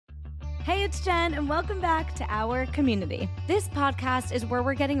Hey, it's Jen, and welcome back to our community. This podcast is where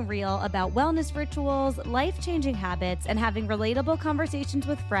we're getting real about wellness rituals, life-changing habits, and having relatable conversations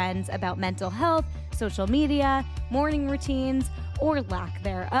with friends about mental health, social media, morning routines, or lack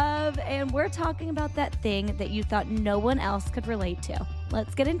thereof. And we're talking about that thing that you thought no one else could relate to.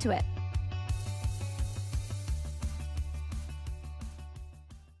 Let's get into it.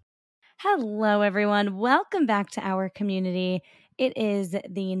 Hello, everyone. Welcome back to our community. It is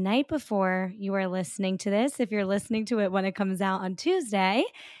the night before you are listening to this, if you're listening to it when it comes out on Tuesday.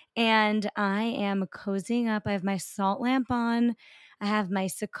 And I am cozying up. I have my salt lamp on. I have my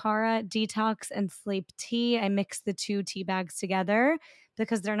Sakara detox and sleep tea. I mix the two tea bags together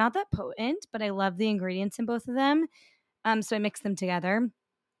because they're not that potent, but I love the ingredients in both of them. So I mix them together.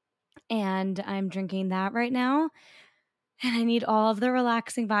 And I'm drinking that right now. And I need all of the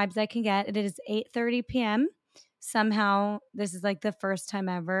relaxing vibes I can get. It is 8:30 p.m. Somehow, this is like the first time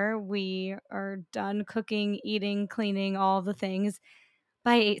ever we are done cooking, eating, cleaning, all the things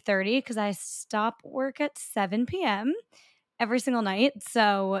by 8:30 because I stop work at 7 p.m. every single night.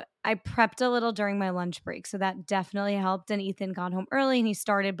 So I prepped a little during my lunch break. So that definitely helped. And Ethan got home early and he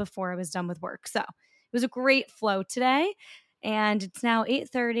started before I was done with work. So it was a great flow today. And it's now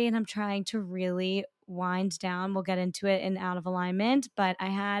 8:30 and I'm trying to really wind down. We'll get into it in Out of Alignment, but I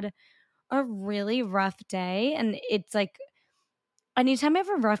had a really rough day. And it's like anytime I have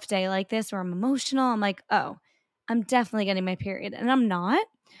a rough day like this or I'm emotional, I'm like, oh, I'm definitely getting my period. And I'm not.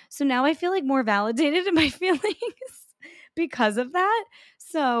 So now I feel like more validated in my feelings because of that.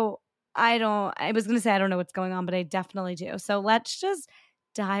 So I was going to say I don't know what's going on, but I definitely do. So let's just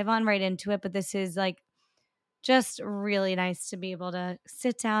dive on right into it. But this is like just really nice to be able to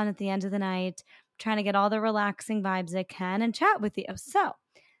sit down at the end of the night, trying to get all the relaxing vibes I can and chat with you. So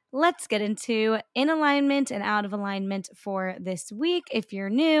let's get into In Alignment and Out of Alignment for this week. If you're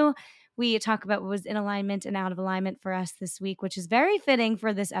new, we talk about what was in alignment and out of alignment for us this week, which is very fitting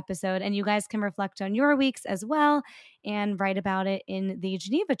for this episode. And you guys can reflect on your weeks as well and write about it in the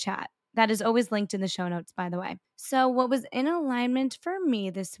Geneva chat. That is always linked in the show notes, by the way. So what was in alignment for me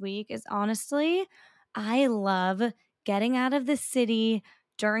this week is honestly, I love getting out of the city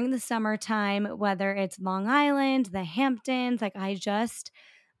during the summertime, whether it's Long Island, the Hamptons. Like I just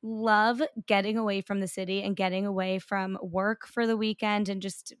love getting away from the city and getting away from work for the weekend and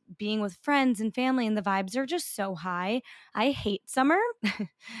just being with friends and family. And the vibes are just so high. I hate summer.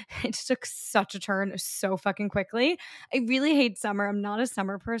 It took such a turn so fucking quickly. I really hate summer. I'm not a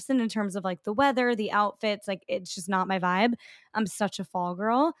summer person in terms of like the weather, the outfits. Like it's just not my vibe. I'm such a fall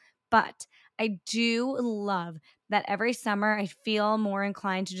girl. But I do love that every summer I feel more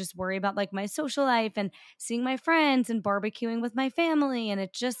inclined to just worry about like my social life and seeing my friends and barbecuing with my family. And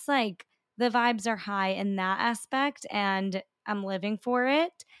it's just like the vibes are high in that aspect and I'm living for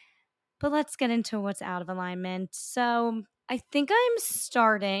it. But let's get into what's out of alignment. So I think I'm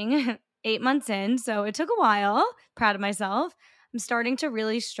starting 8 months in. So it took a while. Proud of myself. I'm starting to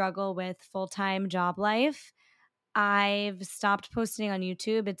really struggle with full-time job life. I've stopped posting on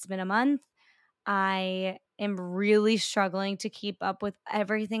YouTube. It's been a month. I am really struggling to keep up with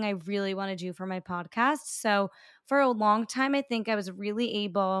everything I really want to do for my podcast. So for a long time, I think I was really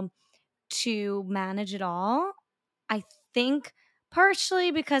able to manage it all. I think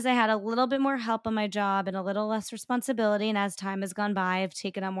partially because I had a little bit more help on my job and a little less responsibility. And as time has gone by, I've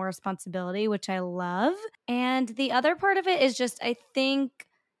taken on more responsibility, which I love. And the other part of it is just, I think,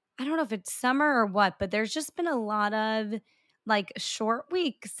 I don't know if it's summer or what, but there's just been a lot of like short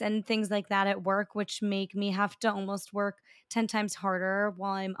weeks and things like that at work, which make me have to almost work 10 times harder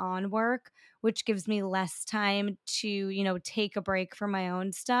while I'm on work, which gives me less time to, take a break from my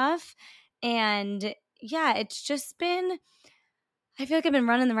own stuff. And yeah, it's just been, I feel like I've been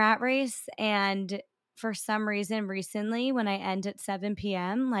running the rat race. And for some reason recently, when I end at 7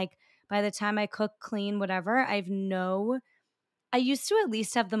 p.m., like by the time I cook, clean, whatever, I used to at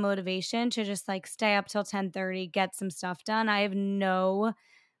least have the motivation to just like stay up till 10:30, get some stuff done. I have no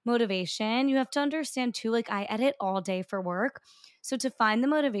motivation. You have to understand too, like I edit all day for work. So to find the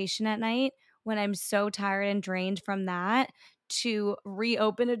motivation at night when I'm so tired and drained from that to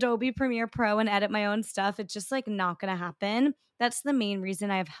reopen Adobe Premiere Pro and edit my own stuff, it's just like not going to happen. That's the main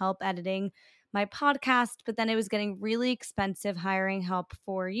reason I have help editing my podcast, but then it was getting really expensive hiring help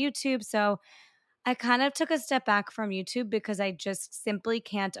for YouTube. So I kind of took a step back from YouTube because I just simply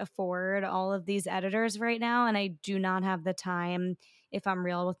can't afford all of these editors right now. And I do not have the time, if I'm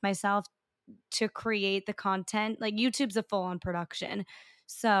real with myself, to create the content. Like YouTube's a full on production.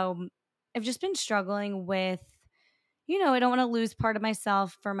 So I've just been struggling with, I don't want to lose part of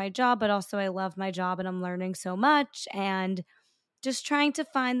myself for my job, but also I love my job and I'm learning so much. And just trying to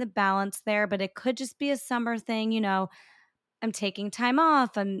find the balance there, but it could just be a summer thing. I'm taking time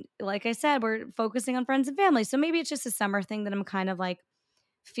off. And like I said, we're focusing on friends and family. So maybe it's just a summer thing that I'm kind of like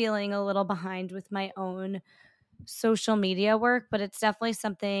feeling a little behind with my own social media work, but it's definitely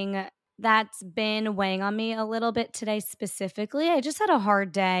something that's been weighing on me a little bit today specifically. I just had a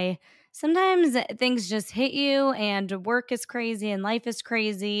hard day. Sometimes things just hit you and work is crazy and life is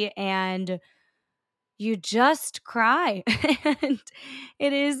crazy and you just cry. And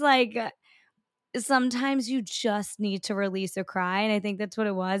it is like sometimes you just need to release a cry. And I think that's what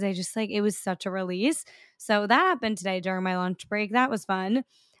it was. I just like, it was such a release. So that happened today during my lunch break. That was fun.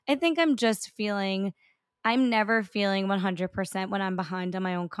 I think I'm never feeling 100% when I'm behind on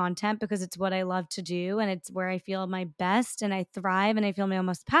my own content because it's what I love to do and it's where I feel my best and I thrive and I feel my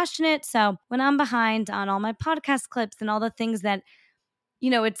most passionate. So when I'm behind on all my podcast clips and all the things that,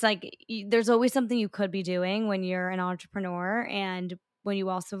 it's like there's always something you could be doing when you're an entrepreneur and when you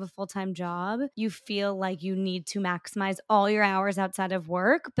also have a full-time job, you feel like you need to maximize all your hours outside of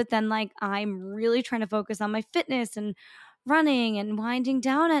work. But then like I'm really trying to focus on my fitness and running and winding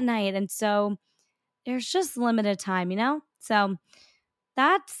down at night. And so there's just limited time. So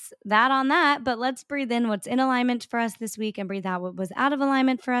that's that on that. But let's breathe in what's in alignment for us this week and breathe out what was out of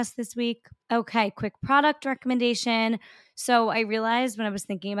alignment for us this week. Okay, quick product recommendation. So I realized when I was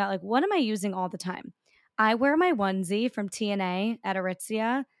thinking about like, what am I using all the time? I wear my onesie from TNA at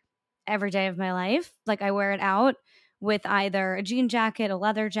Aritzia every day of my life. Like I wear it out with either a jean jacket, a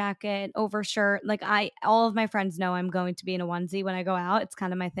leather jacket, overshirt. Like all of my friends know I'm going to be in a onesie when I go out. It's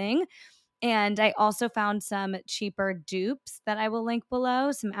kind of my thing. And I also found some cheaper dupes that I will link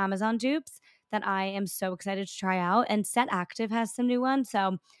below, some Amazon dupes that I am so excited to try out. And Set Active has some new ones. So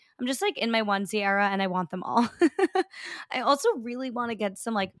I'm just like in my onesie era and I want them all. I also really want to get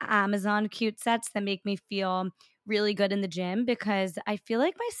some like Amazon cute sets that make me feel really good in the gym because I feel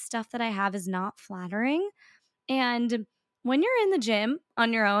like my stuff that I have is not flattering. And when you're in the gym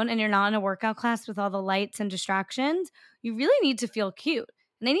on your own and you're not in a workout class with all the lights and distractions, you really need to feel cute.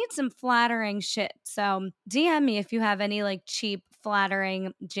 And I need some flattering shit. So DM me if you have any like cheap,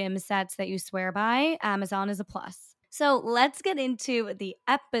 flattering gym sets that you swear by. Amazon is a plus. So let's get into the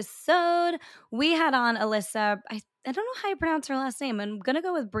episode. We had on Alyssa. I don't know how you pronounce her last name. I'm going to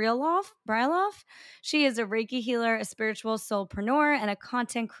go with Breiloff. She is a Reiki healer, a spiritual soulpreneur, and a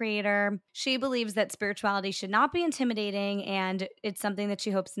content creator. She believes that spirituality should not be intimidating, and it's something that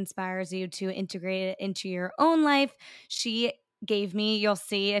she hopes inspires you to integrate it into your own life. She gave me, you'll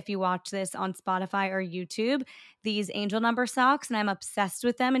see if you watch this on Spotify or YouTube, these angel number socks, and I'm obsessed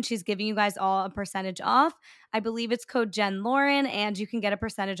with them. And she's giving you guys all a percentage off. I believe it's code Jen Lauren, and you can get a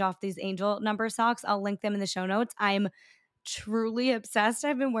percentage off these angel number socks. I'll link them in the show notes. I'm truly obsessed.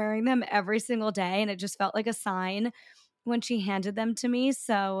 I've been wearing them every single day, and it just felt like a sign when she handed them to me.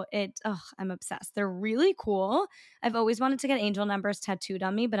 So I'm obsessed. They're really cool. I've always wanted to get angel numbers tattooed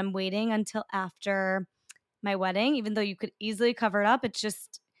on me, but I'm waiting until after my wedding, even though you could easily cover it up.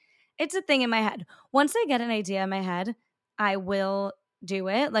 It's a thing in my head. Once I get an idea in my head, I will do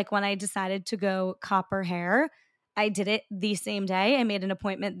it. Like when I decided to go copper hair, I did it the same day. I made an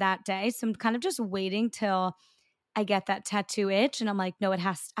appointment that day. So I'm kind of just waiting till I get that tattoo itch and I'm like, no,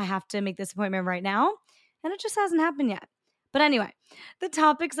 I have to make this appointment right now. And it just hasn't happened yet. But anyway, the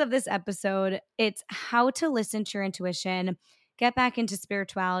topics of this episode, it's how to listen to your intuition, get back into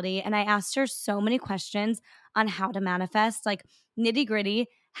spirituality. And I asked her so many questions on how to manifest, like nitty gritty.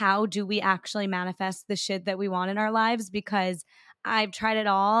 How do we actually manifest the shit that we want in our lives? Because I've tried it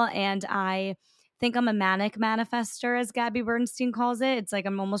all and I think I'm a manic manifester, as Gabby Bernstein calls it. It's like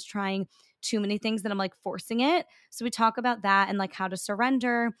I'm almost trying too many things that I'm like forcing it. So we talk about that and like how to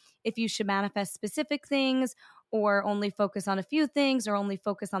surrender, if you should manifest specific things or only focus on a few things or only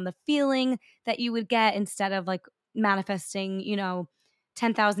focus on the feeling that you would get instead of like manifesting,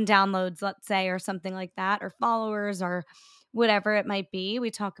 10,000 downloads, let's say, or something like that, or followers or whatever it might be.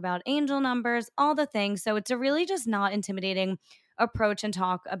 We talk about angel numbers, all the things. So it's a really just not intimidating approach and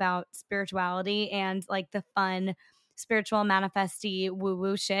talk about spirituality and like the fun spiritual manifesty woo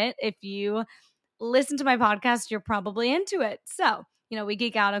woo shit. If you listen to my podcast, you're probably into it. So, we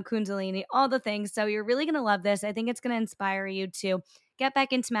geek out on Kundalini, all the things. So you're really going to love this. I think it's going to inspire you to get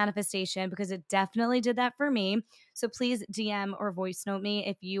back into manifestation because it definitely did that for me. So please DM or voice note me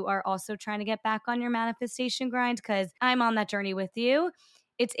if you are also trying to get back on your manifestation grind because I'm on that journey with you.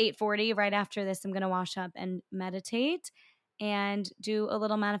 It's 8:40. Right after this, I'm going to wash up and meditate. and do a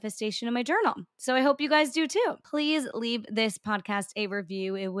little manifestation in my journal. So I hope you guys do too. Please leave this podcast a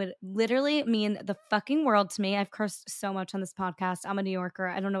review. It would literally mean the fucking world to me. I've cursed so much on this podcast. I'm a New Yorker.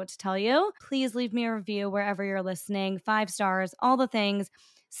 I don't know what to tell you. Please leave me a review wherever you're listening. 5 stars, all the things.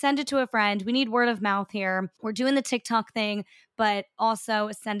 Send it to a friend. We need word of mouth here. We're doing the TikTok thing, but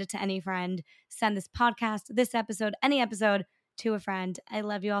also send it to any friend. Send this podcast, this episode, any episode to a friend. I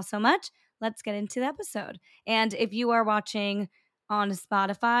love you all so much. Let's get into the episode. And if you are watching on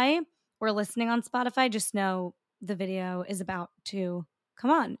Spotify or listening on Spotify, just know the video is about to come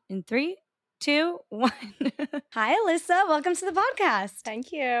on in 3, 2, 1. Hi, Alyssa. Welcome to the podcast.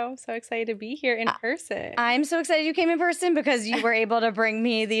 Thank you. I'm so excited to be here in person. I'm so excited you came in person because you were able to bring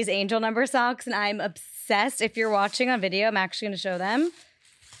me these angel number socks, and I'm obsessed. If you're watching on video, I'm actually going to show them.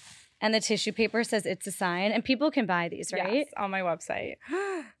 And the tissue paper says it's a sign, and people can buy these, right? Yes, on my website.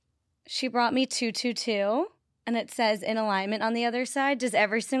 She brought me 222, and it says in alignment on the other side. Does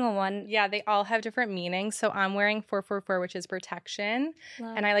every single one? Yeah, they all have different meanings. So I'm wearing 444, which is protection.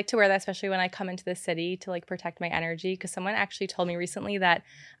 Love. And I like to wear that, especially when I come into the city to like protect my energy. Because someone actually told me recently that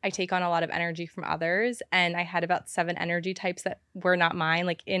I take on a lot of energy from others. And I had about 7 energy types that were not mine,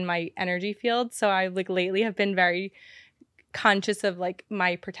 like in my energy field. So I like lately have been very conscious of like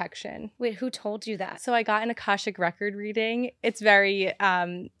my protection. Wait, who told you that? So I got an Akashic record reading. It's very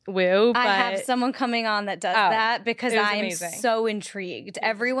woo, but I have someone coming on that does that because I'm amazing. So intrigued.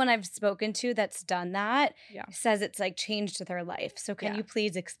 Everyone I've spoken to that's done that Yeah. says it's like changed their life. So can you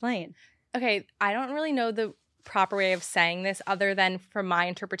please explain? Okay, I don't really know the proper way of saying this other than from my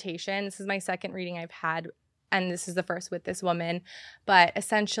interpretation. This is my second reading I've had, and this is the first with this woman. But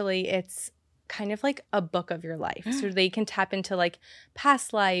essentially, it's kind of like a book of your life. So they can tap into like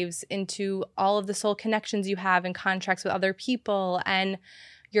past lives, into all of the soul connections you have and contracts with other people and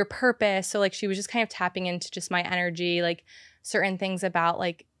your purpose. So like she was just kind of tapping into just my energy, like certain things about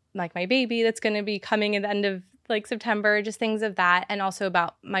like my baby that's going to be coming at the end of like September, just things of that. And also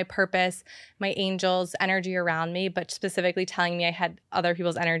about my purpose, my angels, energy around me, but specifically telling me I had other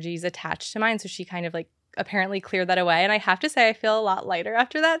people's energies attached to mine. So she kind of like apparently cleared that away. And I have to say, I feel a lot lighter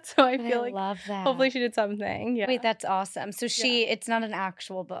after that. So I feel like love that. Hopefully she did something. Yeah. Wait, that's awesome. So it's not an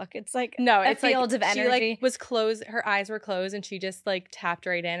actual book. It's like it's field like, of energy. She like was closed. Her eyes were closed and she just like tapped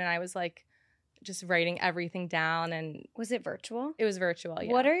right in. And I was like just writing everything down. And was it virtual? It was virtual.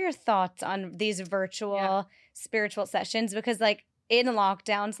 Yeah. What are your thoughts on these virtual spiritual sessions? Because like in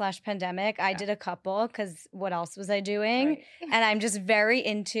lockdown/pandemic, I did a couple because what else was I doing? Right. And I'm just very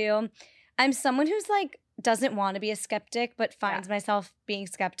into, I'm someone who's like, doesn't want to be a skeptic, but finds myself being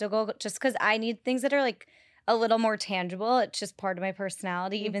skeptical just because I need things that are like a little more tangible. It's just part of my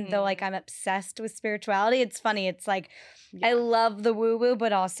personality, even though like I'm obsessed with spirituality. It's funny. It's like I love the woo-woo,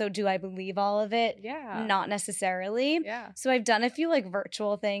 but also do I believe all of it? Yeah. Not necessarily. Yeah. So I've done a few like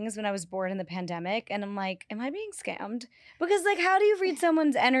virtual things when I was bored in the pandemic, and I'm like, am I being scammed? Because like, how do you read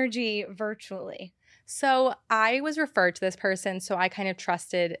someone's energy virtually? So I was referred to this person, so I kind of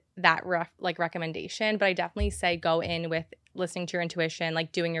trusted that recommendation. But I definitely say go in with listening to your intuition,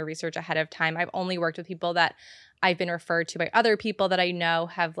 like doing your research ahead of time. I've only worked with people that I've been referred to by other people that I know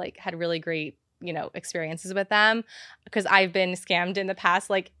have like had really great, experiences with them, because I've been scammed in the past,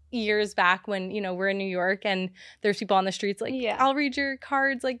 like years back when, we're in New York and there's people on the streets like, I'll read your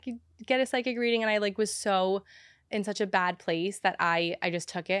cards, like get a psychic reading. And I like was so in such a bad place that I just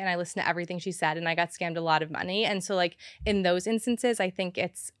took it and I listened to everything she said and I got scammed a lot of money. And so like in those instances, I think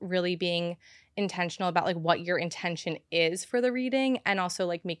it's really being intentional about like what your intention is for the reading, and also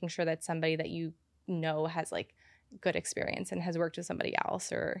like making sure that somebody that you know has like good experience and has worked with somebody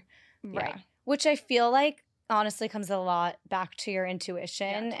else or Which I feel like honestly comes a lot back to your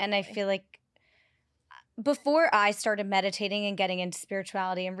intuition. And I feel like before I started meditating and getting into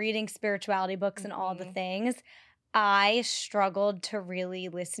spirituality and reading spirituality books and all the things, I struggled to really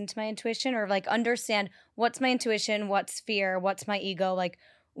listen to my intuition or like understand what's my intuition, what's fear, what's my ego, like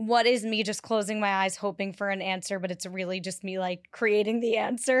what is me just closing my eyes hoping for an answer, but it's really just me like creating the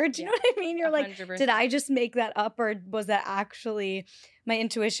answer. Do you know what I mean? You're 100%. Like, did I just make that up or was that actually my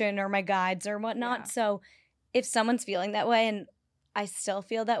intuition or my guides or whatnot? Yeah. So if someone's feeling that way, and I still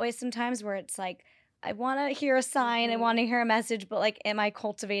feel that way sometimes where it's like, I want to hear a sign, I want to hear a message, but like, am I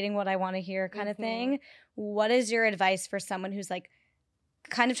cultivating what I want to hear kind of thing? What is your advice for someone who's like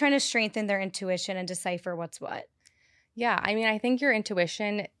kind of trying to strengthen their intuition and decipher what's what? Yeah, I mean, I think your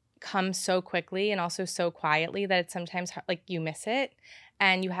intuition comes so quickly and also so quietly that it's sometimes like you miss it,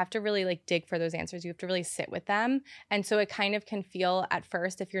 and you have to really like dig for those answers. You have to really sit with them. And so it kind of can feel at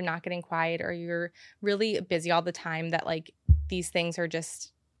first, if you're not getting quiet or you're really busy all the time, that like these things are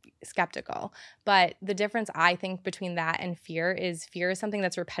just skeptical. But the difference I think between that and fear is something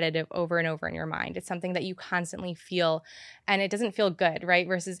that's repetitive over and over in your mind. It's something that you constantly feel and it doesn't feel good, right?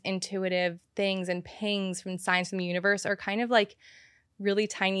 Versus intuitive things and pings from signs from the universe are kind of like really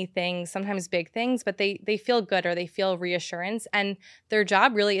tiny things, sometimes big things, but they feel good or they feel reassurance. And their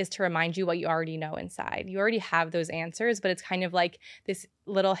job really is to remind you what you already know inside. You already have those answers, but it's kind of like this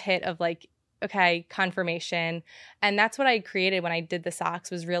little hit of like, okay, confirmation. And that's what I created when I did the socks,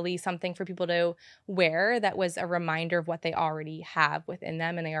 was really something for people to wear that was a reminder of what they already have within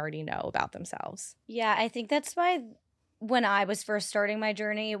them and they already know about themselves. Yeah, I think that's why when I was first starting my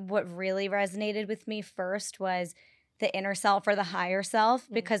journey, what really resonated with me first was the inner self or the higher self.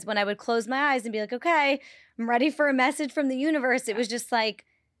 Because when I would close my eyes and be like, okay, I'm ready for a message from the universe, it was just like,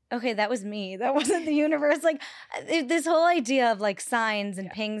 okay, that was me. That wasn't the universe. Like this whole idea of like signs and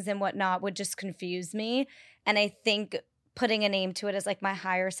pings and whatnot would just confuse me. And I think putting a name to it as like my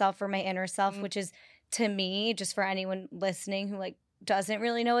higher self or my inner self, which is to me, just for anyone listening who like doesn't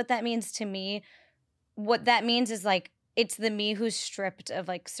really know what that means, to me, what that means is like, it's the me who's stripped of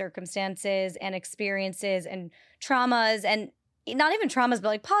like circumstances and experiences and traumas, and not even traumas, but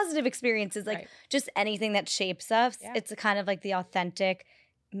like positive experiences, like just anything that shapes us. Yeah. It's kind of like the authentic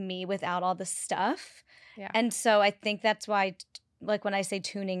me without all the stuff. Yeah. And so I think that's why, like when I say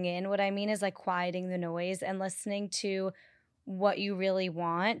tuning in, what I mean is like quieting the noise and listening to what you really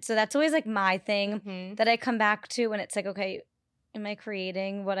want. So that's always like my thing that I come back to when it's like, okay, am I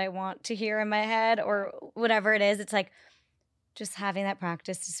creating what I want to hear in my head or whatever it is? It's like just having that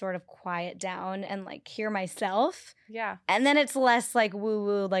practice to sort of quiet down and like hear myself. Yeah. And then it's less like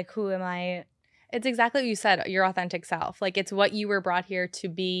woo-woo, like who am I? It's exactly what you said, your authentic self. Like it's what you were brought here to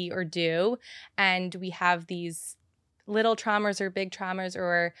be or do. And we have these little traumas or big traumas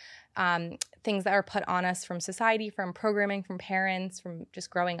or things that are put on us from society, from programming, from parents, from just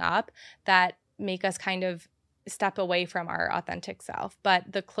growing up that make us kind of step away from our authentic self.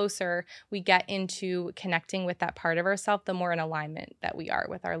 But the closer we get into connecting with that part of ourselves, the more in alignment that we are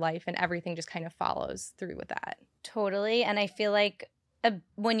with our life, and everything just kind of follows through with that. Totally. And I feel like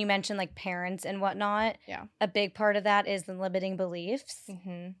when you mention like parents and whatnot, a big part of that is the limiting beliefs.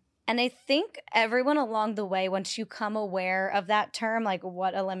 And I think everyone along the way, once you come aware of that term, like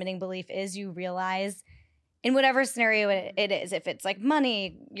what a limiting belief is, you realize in whatever scenario it is, if it's like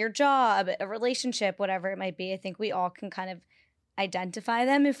money, your job, a relationship, whatever it might be, I think we all can kind of identify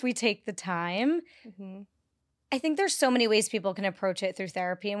them if we take the time. I think there's so many ways people can approach it through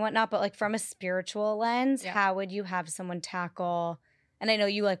therapy and whatnot, but like from a spiritual lens, how would you have someone tackle, and I know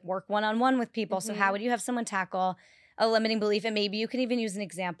you like work one-on-one with people, so how would you have someone tackle a limiting belief? And maybe you can even use an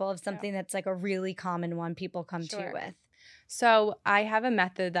example of something that's like a really common one people come to you with. So I have a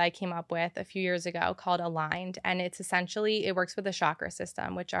method that I came up with a few years ago called Aligned, and it's essentially, it works with the chakra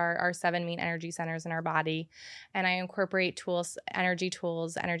system, which are our 7 main energy centers in our body. And I incorporate tools, energy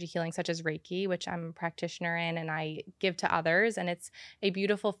healing, such as Reiki, which I'm a practitioner in and I give to others. And it's a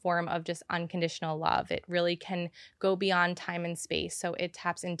beautiful form of just unconditional love. It really can go beyond time and space. So it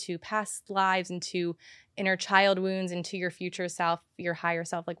taps into past lives, into inner child wounds, into your future self, your higher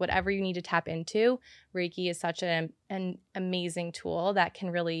self, like whatever you need to tap into. Reiki is such an amazing tool that can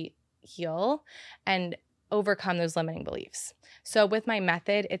really heal and overcome those limiting beliefs. So with my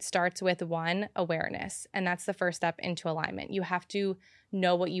method, it starts with awareness, and that's the first step into alignment. You have to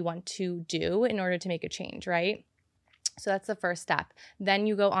know what you want to do in order to make a change, right? So that's the first step. Then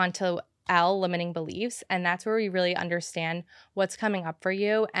you go on to limiting beliefs, and that's where we really understand what's coming up for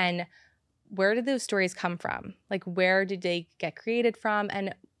you and where did those stories come from? Like, where did they get created from?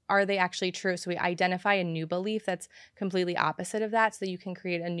 And are they actually true? So we identify a new belief that's completely opposite of that so that you can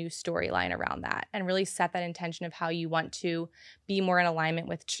create a new storyline around that and really set that intention of how you want to be more in alignment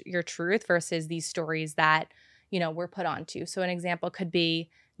with your truth versus these stories that, we're put onto. So an example could be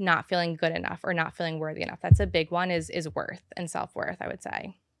not feeling good enough or not feeling worthy enough. That's a big one, is worth and self-worth, I would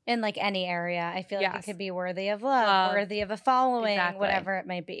say. In like any area. I feel like it could be worthy of love, worthy of a following, whatever it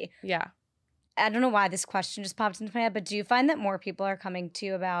might be. Yeah. I don't know why this question just popped into my head, but do you find that more people are coming to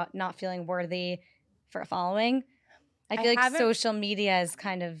you about not feeling worthy for a following? I feel like social media is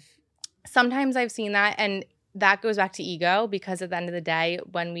kind of... Sometimes I've seen that, and that goes back to ego, because at the end of the day,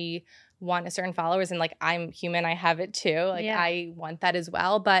 when we want a certain followers, and like I'm human, I have it too. Like I want that as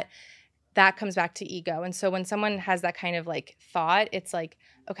well, but that comes back to ego. And so when someone has that kind of like thought, it's like,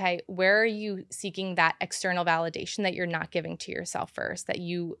 okay, where are you seeking that external validation that you're not giving to yourself first, that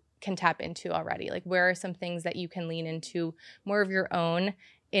you can tap into already? Like, where are some things that you can lean into more of your own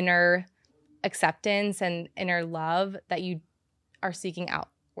inner acceptance and inner love that you are seeking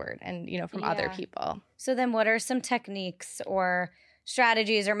outward and, from other people? So then what are some techniques or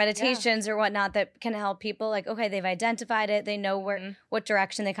strategies or meditations or whatnot that can help people? Like, okay, they've identified it. They know what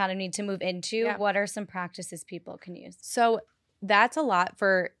direction they kind of need to move into. Yeah. What are some practices people can use? So that's a lot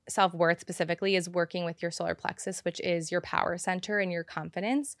for self-worth specifically, is working with your solar plexus, which is your power center and your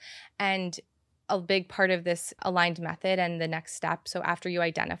confidence. And a big part of this aligned method and the next step, so after you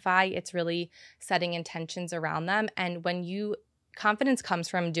identify, it's really setting intentions around them. And confidence comes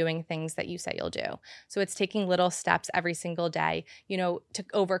from doing things that you say you'll do. So it's taking little steps every single day, to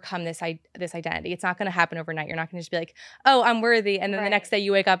overcome this identity. It's not going to happen overnight. You're not going to just be like, oh, I'm worthy. And then the next day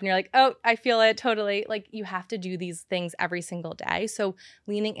you wake up and you're like, oh, I feel it totally. Like, you have to do these things every single day. So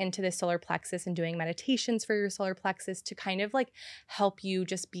leaning into the solar plexus and doing meditations for your solar plexus to kind of like help you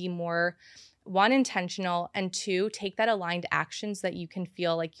just be more, one, intentional, and two, take that aligned action so that you can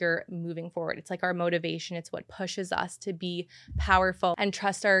feel like you're moving forward. It's like our motivation. It's what pushes us to be powerful and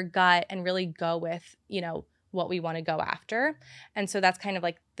trust our gut and really go with, what we want to go after. And so that's kind of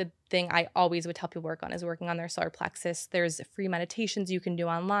like the thing I always would tell people work on, is working on their solar plexus. There's free meditations you can do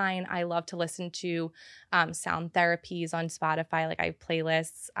online. I love to listen to sound therapies on Spotify. Like, I have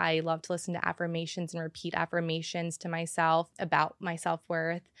playlists. I love to listen to affirmations and repeat affirmations to myself about my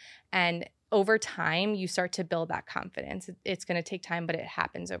self-worth. And over time, you start to build that confidence. It's going to take time, but it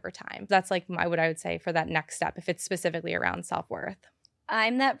happens over time. That's like what I would say for that next step, if it's specifically around self-worth.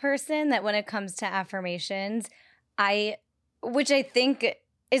 I'm that person that when it comes to affirmations, which I think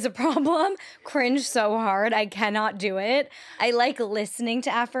is a problem, cringe so hard. I cannot do it. I like listening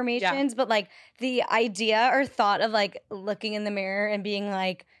to affirmations, but like the idea or thought of like looking in the mirror and being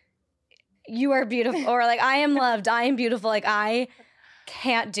like, you are beautiful, or like, I am loved, I am beautiful. Like, I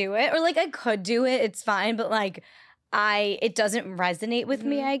can't do it, or like I could do it, it's fine, but like it doesn't resonate with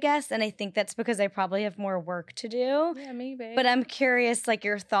me, I guess. And I think that's because I probably have more work to do. Yeah, maybe. But I'm curious, like,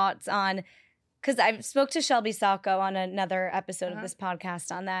 your thoughts on, because I spoke to Shelby Salko on another episode of this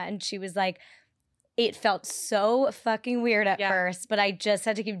podcast on that, and she was like, it felt so fucking weird at first, but I just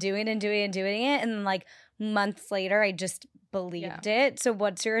had to keep doing it and doing it and doing it, and then like months later, I just believed it. So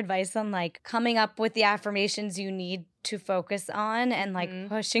what's your advice on like coming up with the affirmations you need to focus on and like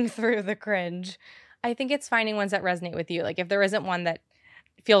pushing through the cringe? I think it's finding ones that resonate with you. Like, if there isn't one that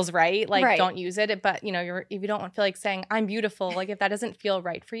feels right, like don't use it. But if you don't feel like saying I'm beautiful, like if that doesn't feel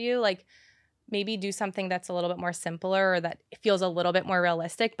right for you, like maybe do something that's a little bit more simpler or that feels a little bit more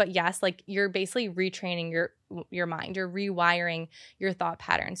realistic. But yes, like you're basically retraining your mind, you're rewiring your thought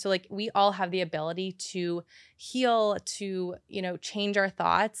patterns. So like we all have the ability to heal, to, change our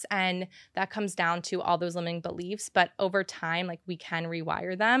thoughts. And that comes down to all those limiting beliefs. But over time, like we can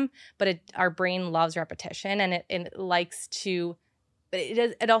rewire them, but our brain loves repetition, and it likes to,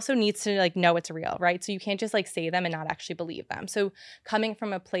 it also needs to like know it's real, right? So you can't just like say them and not actually believe them. So coming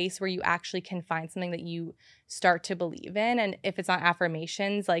from a place where you actually can find something that you start to believe in, and if it's not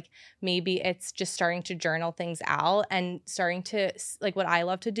affirmations, like maybe it's just starting to journal things out and starting to, like, what I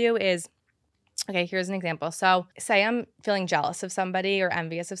love to do is, okay, here's an example. So say I'm feeling jealous of somebody or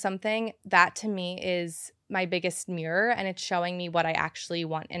envious of something. That to me is my biggest mirror, and it's showing me what I actually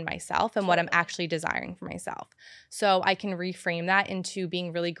want in myself and what I'm actually desiring for myself. So I can reframe that into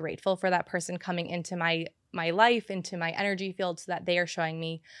being really grateful for that person coming into my life, into my energy field, so that they are showing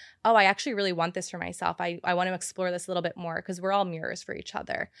me, oh, I actually really want this for myself. I want to explore this a little bit more, because we're all mirrors for each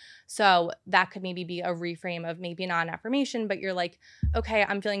other. So that could maybe be a reframe of maybe not an affirmation, but you're like, okay,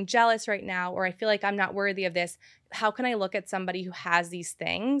 I'm feeling jealous right now, or I feel like I'm not worthy of this. How can I look at somebody who has these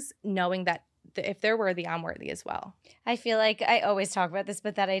things, knowing that if they're worthy, I'm worthy as well? I feel like I always talk about this,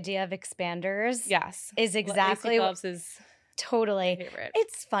 but that idea of expanders is exactly what is totally my favorite.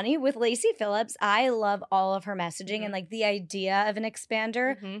 It's funny with Lacey Phillips. I love all of her messaging, and like the idea of an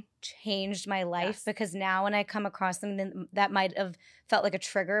expander changed my life, because now when I come across something that might have felt like a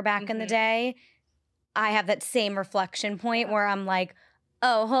trigger back in the day, I have that same reflection point where I'm like,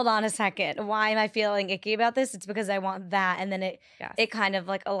 oh, hold on a second. Why am I feeling icky about this? It's because I want that. And then it kind of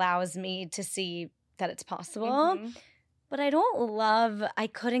like allows me to see that it's possible. But I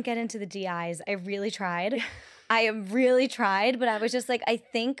couldn't get into the DIs. I really tried. But I was just like, I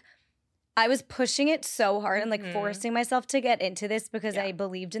think I was pushing it so hard and like forcing myself to get into this because I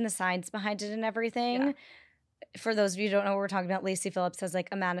believed in the science behind it and everything. Yeah. For those of you who don't know what we're talking about, Lacey Phillips has like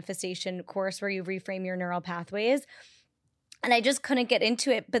a manifestation course where you reframe your neural pathways. And I just couldn't get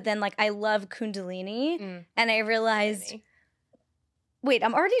into it. But then, like, I love Kundalini. And I realized, wait,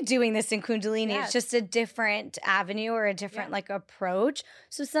 I'm already doing this in Kundalini. Yes. It's just a different avenue or a different, like, approach.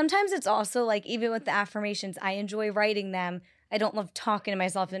 So sometimes it's also, like, even with the affirmations, I enjoy writing them. I don't love talking to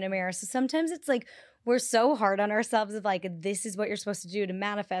myself in a mirror. So sometimes it's, like, we're so hard on ourselves of like, this is what you're supposed to do to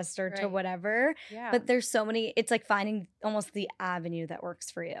manifest or to Right. whatever. Yeah. But there's so many, it's like finding almost the avenue that works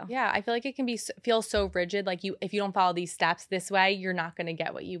for you. Yeah, I feel like it can feel so rigid. Like if you don't follow these steps this way, you're not going to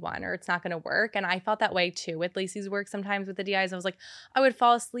get what you want, or it's not going to work. And I felt that way too with Lacey's work. Sometimes with the DIs, I was like, I would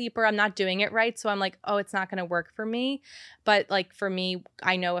fall asleep or I'm not doing it right. So I'm like, oh, it's not going to work for me. But like for me,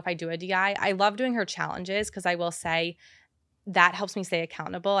 I know if I do a DI, I love doing her challenges because I will say that helps me stay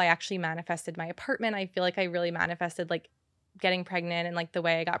accountable. I actually manifested my apartment. I feel like I really manifested like getting pregnant and like the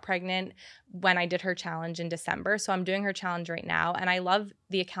way I got pregnant when I did her challenge in December. So I'm doing her challenge right now. And I love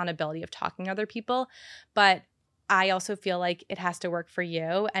the accountability of talking to other people. But I also feel like it has to work for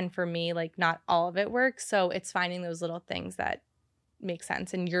you. And for me, like not all of it works. So it's finding those little things that make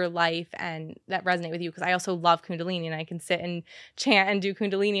sense in your life and that resonate with you. Because I also love Kundalini and I can sit and chant and do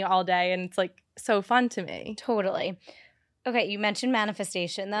Kundalini all day. And it's like so fun to me. Totally. Okay, you mentioned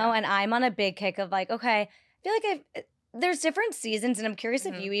manifestation though, Yeah. and I'm on a big kick of like, okay, I feel like there's different seasons, and I'm curious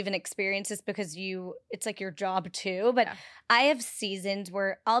if you even experience this because it's like your job too, but Yeah. I have seasons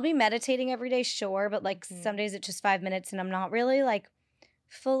where I'll be meditating every day, sure, but like some days it's just 5 minutes and I'm not really like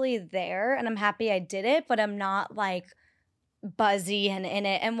fully there, and I'm happy I did it, but I'm not like buzzy and in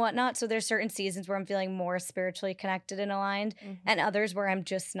it and whatnot. So there's certain seasons where I'm feeling more spiritually connected and aligned, and others where I'm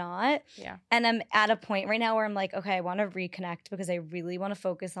just not. Yeah. And I'm at a point right now where I'm like, okay, I want to reconnect because I really want to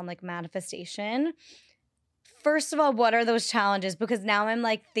focus on like manifestation. First of all, what are those challenges? Because now I'm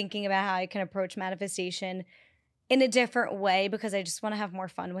like thinking about how I can approach manifestation in a different way because I just want to have more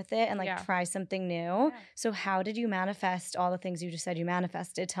fun with it and like try something new. Yeah. So how did you manifest all the things you just said you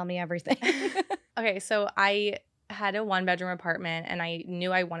manifested? Tell me everything. Okay, so I had a 1-bedroom apartment and I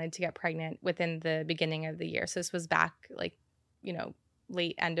knew I wanted to get pregnant within the beginning of the year. So this was back like,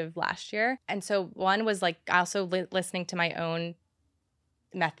 late end of last year. And so one was like also listening to my own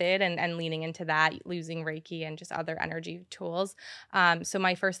method and leaning into that, using Reiki and just other energy tools. So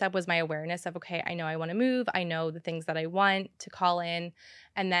my first step was my awareness of, okay, I know I want to move. I know the things that I want to call in.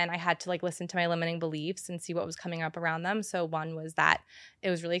 And then I had to like listen to my limiting beliefs and see what was coming up around them. So one was that it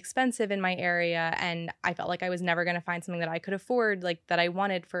was really expensive in my area and I felt like I was never going to find something that I could afford, like that I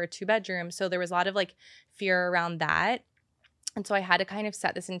wanted for a 2-bedroom. So there was a lot of like fear around that. And so I had to kind of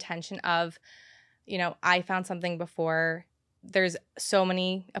set this intention of, I found something before. There's so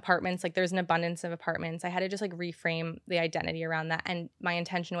many apartments, like there's an abundance of apartments. I had to just like reframe the identity around that. And my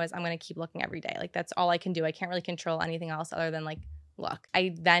intention was I'm going to keep looking every day. Like that's all I can do. I can't really control anything else other than like look.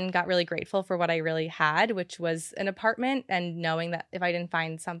 I then got really grateful for what I really had, which was an apartment, and knowing that if I didn't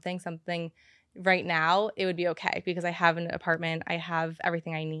find something right now, it would be okay because I have an apartment. I have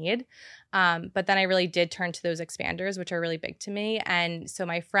everything I need. But then I really did turn to those expanders, which are really big to me. And so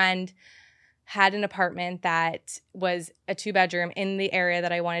my friend had an apartment that was a 2-bedroom in the area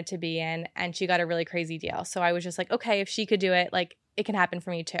that I wanted to be in, and she got a really crazy deal. So I was just like, okay, if she could do it, like it can happen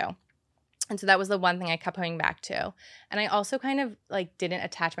for me too. And so that was the one thing I kept coming back to. And I also kind of like didn't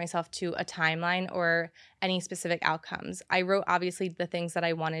attach myself to a timeline or any specific outcomes. I wrote obviously the things that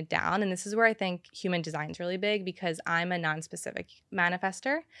I wanted down. And this is where I think human design is really big because I'm a non-specific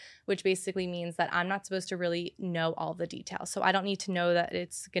manifester, which basically means that I'm not supposed to really know all the details. So I don't need to know that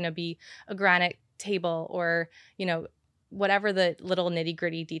it's going to be a granite table or, whatever the little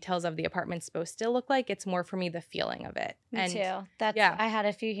nitty-gritty details of the apartment's supposed to look like. It's more for me the feeling of it. Me too. I had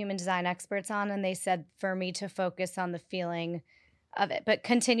a few human design experts on, and they said for me to focus on the feeling of it. But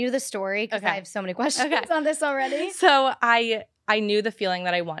continue the story because I have so many questions on this already. So I knew the feeling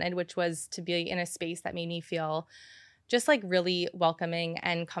that I wanted, which was to be in a space that made me feel just like really welcoming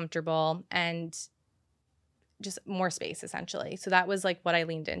and comfortable and just more space essentially. So that was like what I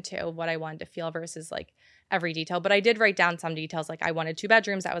leaned into, what I wanted to feel versus like every detail. But I did write down some details. Like I wanted 2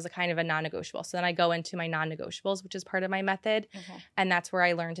 bedrooms. That was a kind of a non-negotiable. So then I go into my non-negotiables, which is part of my method. And that's where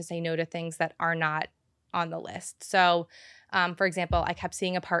I learned to say no to things that are not on the list. So for example, I kept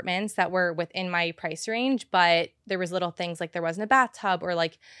seeing apartments that were within my price range, but there was little things like there wasn't a bathtub or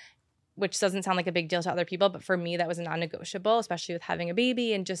like, which doesn't sound like a big deal to other people, but for me that was a non-negotiable, especially with having a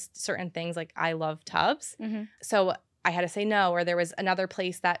baby and just certain things like I love tubs. So I had to say no. Or there was another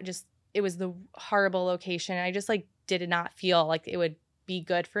place that just, it was the horrible location. And I just like did not feel like it would be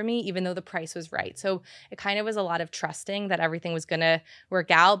good for me, even though the price was right. So it kind of was a lot of trusting that everything was going to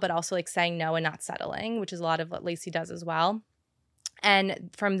work out, but also like saying no and not settling, which is a lot of what Lacey does as well. And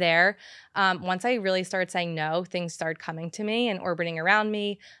from there, once I really started saying no, things started coming to me and orbiting around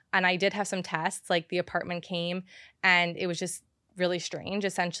me. And I did have some tests, like the apartment came and it was just really strange.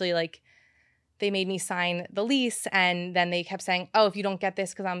 Essentially, like they made me sign the lease and then they kept saying, oh, if you don't get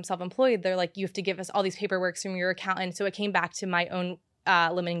this because I'm self-employed, they're like, you have to give us all these paperworks from your accountant. So it came back to my own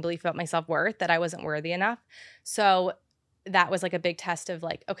limiting belief about my self-worth, that I wasn't worthy enough. So that was like a big test of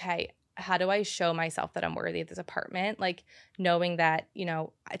like, okay, how do I show myself that I'm worthy of this apartment? Like knowing that, you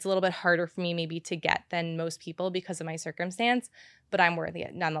know, it's a little bit harder for me maybe to get than most people because of my circumstance, but I'm worthy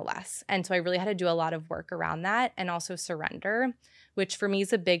nonetheless. And so I really had to do a lot of work around that, and also surrender, which for me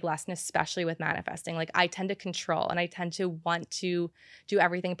is a big lesson, especially with manifesting. Like I tend to control and I tend to want to do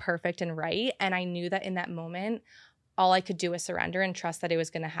everything perfect and right. And I knew that in that moment, all I could do was surrender and trust that it was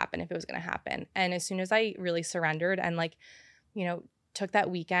going to happen if it was going to happen. And as soon as I really surrendered and like, you know, took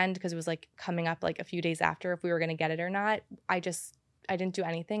that weekend, because it was like coming up like a few days after if we were going to get it or not, I didn't do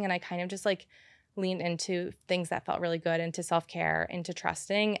anything. And I kind of just like leaned into things that felt really good, into self-care, into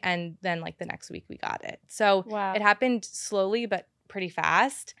trusting. And then like the next week we got it. So It happened slowly, but pretty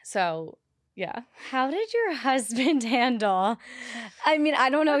fast. So yeah. How did your husband handle? I mean, I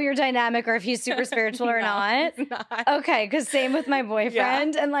don't know your dynamic or if he's super spiritual or not. Okay, because same with my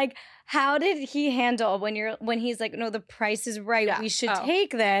boyfriend. Yeah. And like, how did he handle when he's like, no, the price is right, we should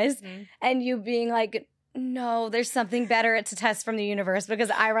take this, and you being like, no, there's something better. It's a test from the universe,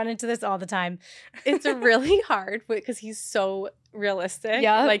 because I run into this all the time. It's really hard because he's so realistic.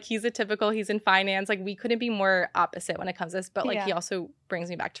 Yep. Like he's in finance. Like we couldn't be more opposite when it comes to this, but like he also brings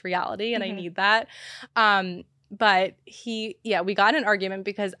me back to reality, and I need that. But we got in an argument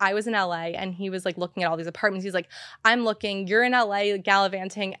because I was in LA and he was like looking at all these apartments. He's like, I'm looking, you're in LA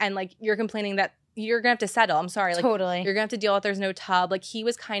gallivanting, and like you're complaining that you're gonna have to settle. I'm sorry. Like totally. You're gonna have to deal with there's no tub. Like he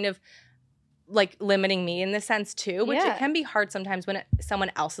was kind of like limiting me in this sense too, which it can be hard sometimes when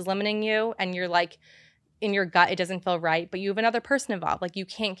someone else is limiting you and you're like in your gut, it doesn't feel right, but you have another person involved. Like you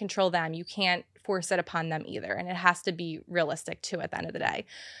can't control them. You can't force it upon them either. And it has to be realistic too at the end of the day.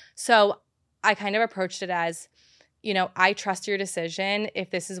 So I kind of approached it as, you know, I trust your decision. If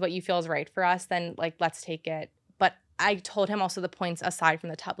this is what you feel is right for us, then like, let's take it. But I told him also the points aside from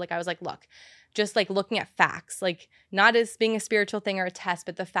the tub. Like I was like, look, just like looking at facts, like not as being a spiritual thing or a test,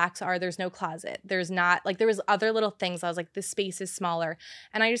 but the facts are there's no closet. There's not, like there was other little things. I was like, the space is smaller.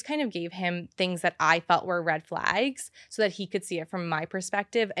 And I just kind of gave him things that I felt were red flags so that he could see it from my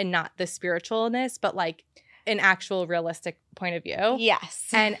perspective and not the spiritualness, but like an actual realistic point of view. Yes.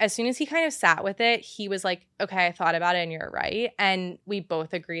 And as soon as he kind of sat with it, he was like, okay, I thought about it and you're right. And we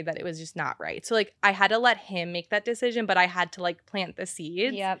both agreed that it was just not right. So like I had to let him make that decision, but I had to like plant the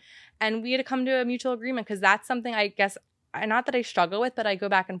seeds. Yep. And we had to come to a mutual agreement, because that's something I guess, not that I struggle with, but I go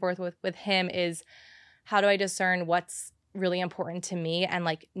back and forth with him, is how do I discern what's really important to me, and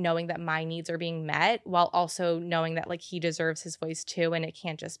like knowing that my needs are being met while also knowing that like he deserves his voice too, and it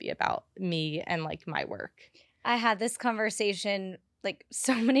can't just be about me and like my work. I had this conversation like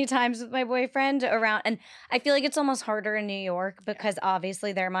so many times with my boyfriend around, and I feel like it's almost harder in New York because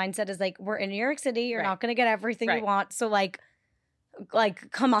obviously their mindset is like, we're in New York City, you're not going to get everything you want, so like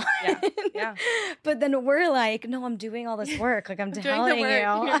come on. Yeah. But then we're like, no, I'm doing all this work. Like I'm telling you. You're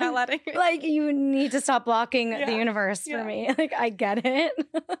not letting me. Like you need to stop blocking the universe for me. Like I get it.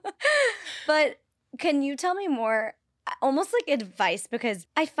 But can you tell me more, almost like advice? Because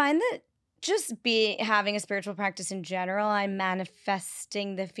I find that just having a spiritual practice in general, I'm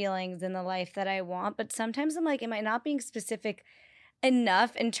manifesting the feelings in the life that I want. But sometimes I'm like, am I not being specific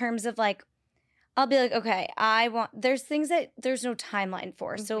enough in terms of like, I'll be like, okay, there's things that there's no timeline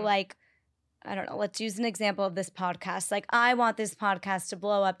for. So like, I don't know, let's use an example of this podcast. Like I want this podcast to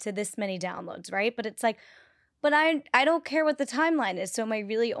blow up to this many downloads, right? But it's like, but I don't care what the timeline is. So am I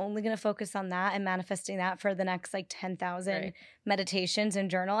really only going to focus on that and manifesting that for the next like 10,000 meditations and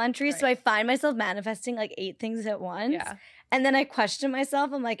journal entries? So I find myself manifesting like 8 things at once. Yeah. And then I question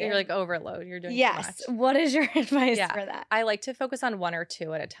myself. I'm like, you're like overload. You're doing too much. What is your advice for that? I like to focus on 1 or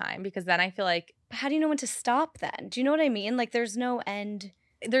 2 at a time, because then I feel like, how do you know when to stop then? Do you know what I mean? Like there's no end.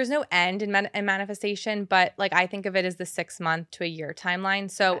 There's no end in manifestation, but like I think of it as the 6-month to a year timeline.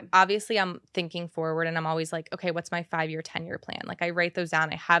 So obviously I'm thinking forward, and I'm always like, okay, what's my 5-year, 10-year plan? Like I write those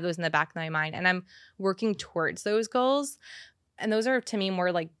down. I have those in the back of my mind, and I'm working towards those goals. And those are to me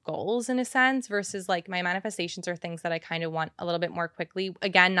more like goals in a sense, versus like my manifestations are things that I kind of want a little bit more quickly.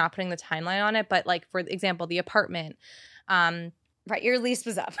 Again, not putting the timeline on it, but like for example, the apartment. Right, your lease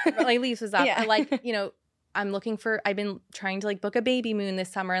was up. My lease was up. Yeah. Or like, you know, I've been trying to like book a baby moon this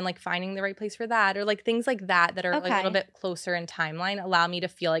summer and like finding the right place for that, or like things like that are like a little bit closer in timeline, allow me to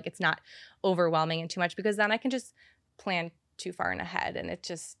feel like it's not overwhelming and too much, because then I can just plan too far in ahead, and it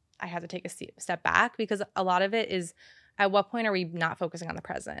just, I have to take a step back, because a lot of it is, at what point are we not focusing on the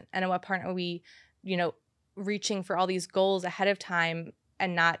present? And at what point are we, you know, reaching for all these goals ahead of time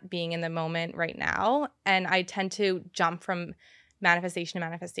and not being in the moment right now? And I tend to jump from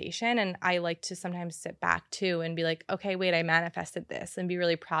manifestation. And I like to sometimes sit back too and be like, okay, wait, I manifested this, and be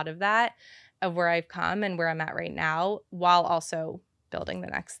really proud of that, of where I've come and where I'm at right now, while also building the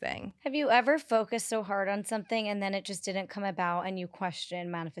next thing. Have you ever focused so hard on something and then it just didn't come about and you question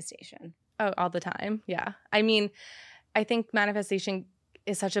manifestation? Oh, all the time. Yeah. I mean, I think manifestation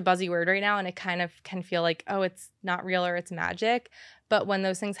is such a buzzy word right now, and it kind of can feel like, oh, it's not real or it's magic. But when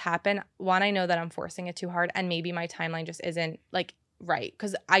those things happen, one, I know that I'm forcing it too hard, and maybe my timeline just isn't like right.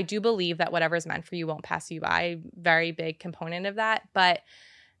 Because I do believe that whatever is meant for you won't pass you by. Very big component of that. But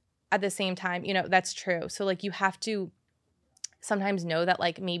at the same time, you know, that's true. So like you have to sometimes know that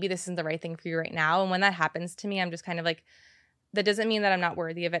like maybe this isn't the right thing for you right now. And when that happens to me, I'm just kind of like, that doesn't mean that I'm not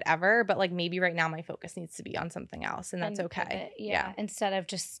worthy of it ever, but like maybe right now my focus needs to be on something else, and that's okay. Yeah. Instead of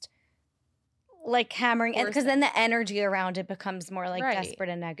just like hammering it, because then the energy around it becomes more like desperate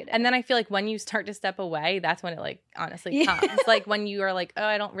and negative. And then I feel like when you start to step away, that's when it like honestly comes. Like when you are like, oh,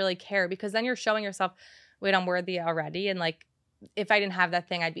 I don't really care, because then you're showing yourself, wait, I'm worthy already. And like if I didn't have that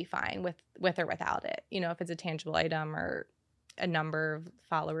thing, I'd be fine with or without it. You know, if it's a tangible item or a number of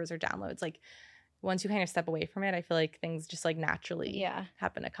followers or downloads, like once you kind of step away from it, I feel like things just like naturally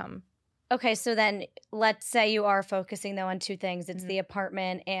happen to come. Okay, so then let's say you are focusing though on two things. It's the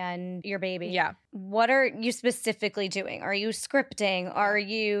apartment and your baby. Yeah. What are you specifically doing? Are you scripting? Are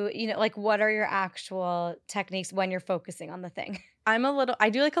you, like what are your actual techniques when you're focusing on the thing? I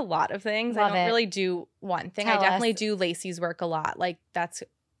do like a lot of things. I don't really do one thing. I definitely do Lacey's work a lot. Like that's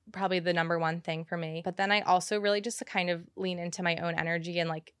probably the number one thing for me. But then I also really just to kind of lean into my own energy and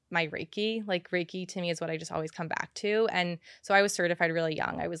like my Reiki. Like Reiki to me is what I just always come back to. And so I was certified really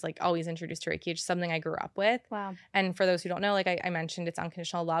young. I was like always introduced to Reiki. It's just something I grew up with. Wow. And for those who don't know, like I mentioned, it's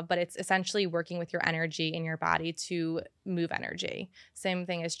unconditional love, but it's essentially working with your energy in your body to move energy. Same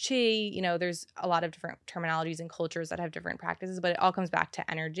thing as Chi. You know, there's a lot of different terminologies and cultures that have different practices, but it all comes back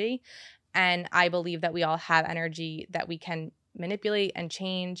to energy. And I believe that we all have energy that we can manipulate and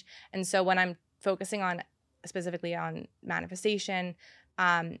change. And so when I'm focusing on specifically on manifestation,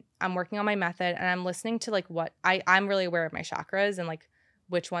 I'm working on my method, and I'm listening to like what I'm really aware of my chakras and like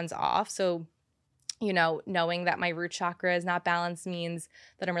which one's off. So, you know, knowing that my root chakra is not balanced means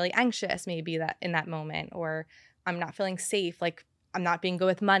that I'm really anxious maybe that in that moment, or I'm not feeling safe, like I'm not being good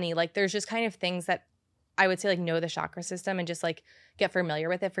with money. Like there's just kind of things that I would say like know the chakra system and just like get familiar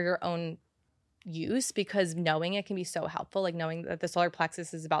with it for your own use, because knowing it can be so helpful. Like knowing that the solar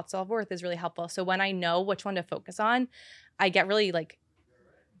plexus is about self-worth is really helpful. So when I know which one to focus on, I get really like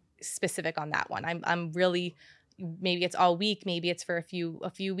specific on that one. I'm really, maybe it's all week, maybe it's for a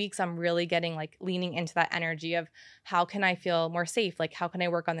few weeks, I'm really getting like leaning into that energy of how can I feel more safe? Like how can I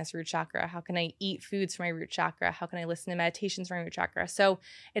work on this root chakra? How can I eat foods for my root chakra? How can I listen to meditations for my root chakra? So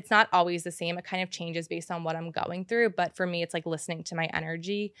it's not always the same. It kind of changes based on what I'm going through. But for me, it's like listening to my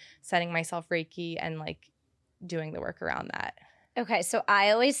energy, setting myself Reiki, and like doing the work around that. Okay, so I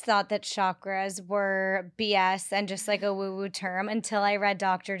always thought that chakras were BS and just like a woo-woo term until I read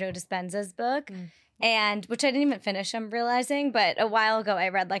Dr. Joe Dispenza's book, and which I didn't even finish, I'm realizing, but a while ago I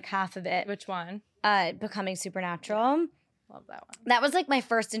read like half of it. Which one? Becoming Supernatural. Love that one. That was like my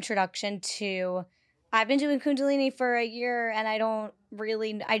first introduction to, I've been doing Kundalini for a year and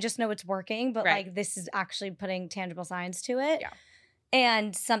I just know it's working, but like this is actually putting tangible science to it. Yeah.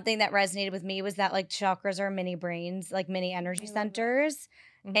 And something that resonated with me was that like chakras are mini brains, like mini energy centers,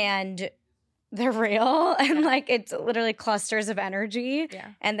 and they're real. And like it's literally clusters of energy,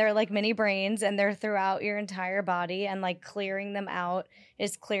 and they're like mini brains, and they're throughout your entire body. And like clearing them out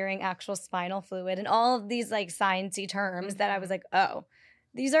is clearing actual spinal fluid and all of these like sciencey terms that I was like, oh,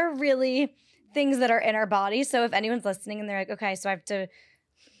 these are really things that are in our body. So if anyone's listening and they're like, okay, so I have to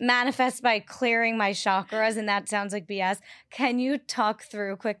manifest by clearing my chakras, and that sounds like BS. Can you talk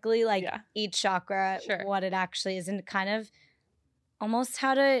through quickly like each chakra, what it actually is, and kind of almost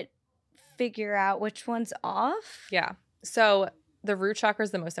how to figure out which one's off? Yeah. So the root chakra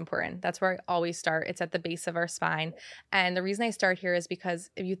is the most important. That's where I always start. It's at the base of our spine. And the reason I start here is because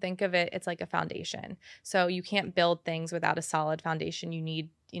if you think of it, it's like a foundation. So you can't build things without a solid foundation. You need,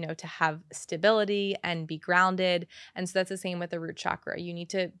 to have stability and be grounded. And so that's the same with the root chakra. You need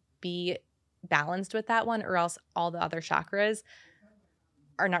to be balanced with that one, or else all the other chakras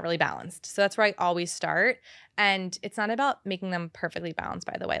are not really balanced. So that's where I always start. And it's not about making them perfectly balanced,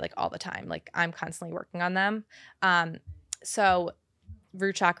 by the way, like all the time. Like I'm constantly working on them. So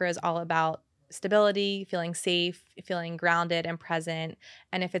root chakra is all about stability, feeling safe, feeling grounded and present.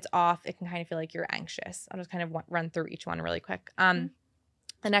 And if it's off, it can kind of feel like you're anxious. I'll just kind of run through each one really quick.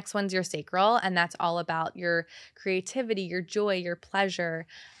 The next one's your sacral, and that's all about your creativity, your joy, your pleasure.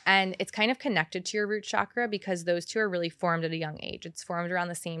 And it's kind of connected to your root chakra because those two are really formed at a young age. It's formed around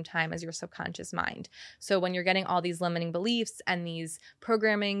the same time as your subconscious mind. So when you're getting all these limiting beliefs and these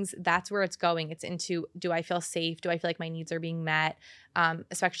programmings, that's where it's going. It's into, do I feel safe? Do I feel like my needs are being met?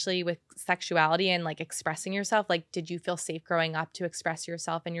 Especially with sexuality and like expressing yourself. Like, did you feel safe growing up to express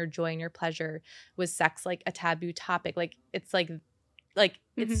yourself and your joy and your pleasure? Was sex like a taboo topic? Like, it's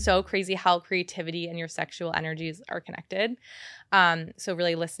it's so crazy how creativity and your sexual energies are connected. So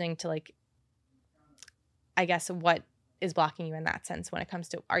really listening to like, I guess, what is blocking you in that sense when it comes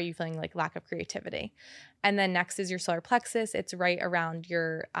to, are you feeling like lack of creativity? And then next is your solar plexus. It's right around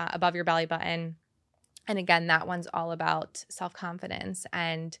your, above your belly button. And again, that one's all about self-confidence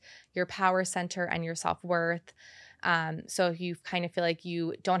and your power center and your self-worth. So if you kind of feel like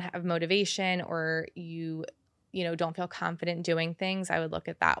you don't have motivation or you don't feel confident doing things, I would look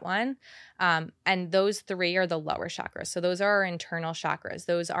at that one. And those three are the lower chakras. So those are our internal chakras.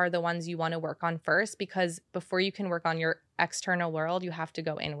 Those are the ones you want to work on first, because before you can work on your external world, you have to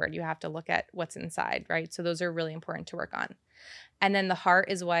go inward. You have to look at what's inside, right? So those are really important to work on. And then the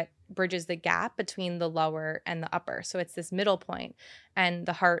heart is what bridges the gap between the lower and the upper. So it's this middle point. And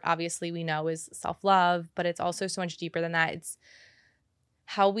the heart, obviously, we know is self-love, but it's also so much deeper than that. It's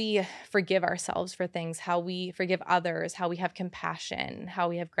how we forgive ourselves for things, how we forgive others, how we have compassion, how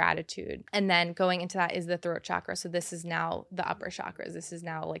we have gratitude. And then going into that is the throat chakra. So this is now the upper chakras. This is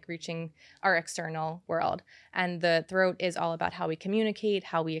now like reaching our external world. And the throat is all about how we communicate,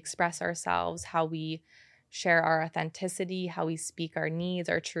 how we express ourselves, how we share our authenticity, how we speak our needs,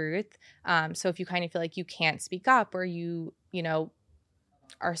 our truth. So if you kind of feel like you can't speak up or you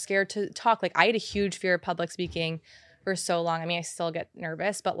are scared to talk, like I had a huge fear of public speaking for so long. I mean, I still get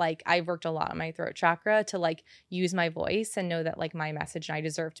nervous, but like I've worked a lot on my throat chakra to like use my voice and know that like my message and I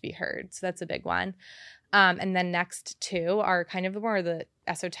deserve to be heard. So that's a big one. And then next two are kind of more of the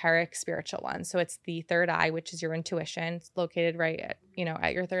esoteric spiritual ones. So it's the third eye, which is your intuition. It's located right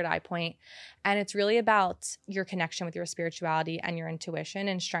at your third eye point. And it's really about your connection with your spirituality and your intuition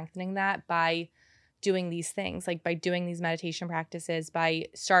and strengthening that by doing these things, like by doing these meditation practices, by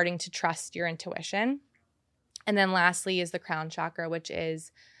starting to trust your intuition. And then lastly is the crown chakra, which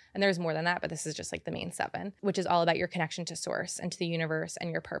is, and there's more than that, but this is just like the main 7, which is all about your connection to source and to the universe and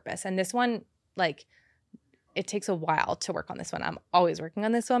your purpose. And this one, like, it takes a while to work on this one. I'm always working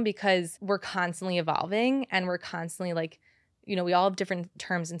on this one because we're constantly evolving and we're constantly like, we all have different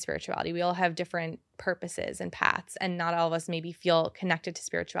terms in spirituality. We all have different purposes and paths, and not all of us maybe feel connected to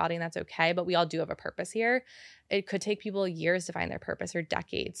spirituality, and that's okay, but we all do have a purpose here. It could take people years to find their purpose or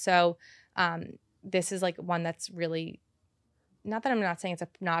decades. So, this is like one that's really, not that I'm not saying it's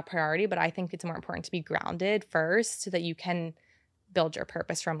not a priority, but I think it's more important to be grounded first so that you can build your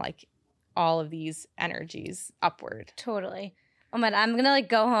purpose from like all of these energies upward. Totally. Oh my, I'm going to like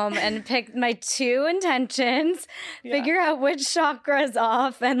go home and pick my 2 intentions, figure out which chakra is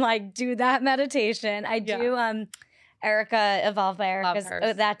off and like do that meditation. I do Erica, Evolved by Erica's.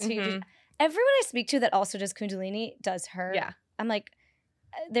 Oh, that too. Mm-hmm. Everyone I speak to that also does Kundalini does her. Yeah. I'm like,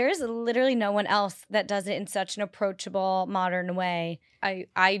 there is literally no one else that does it in such an approachable, modern way.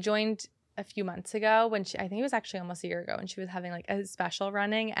 I joined a few months ago when I think it was actually almost a year ago, and she was having like a special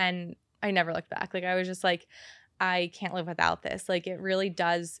running, and I never looked back. Like I was just like, I can't live without this. Like it really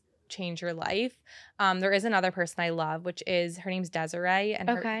does change your life. There is another person I love, which is, her name's Desiree, and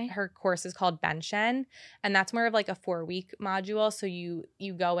her course is called Benshen, and that's more of like a 4-week module. So you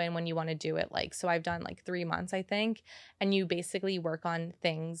go in when you want to do it. Like, so I've done like 3 months, I think, and you basically work on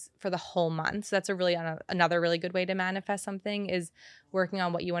things for the whole month. So that's a really another really good way to manifest something, is working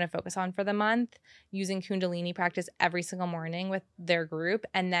on what you want to focus on for the month, using Kundalini practice every single morning with their group,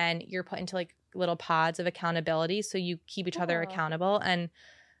 and then you're put into like little pods of accountability, so you keep each other accountable. And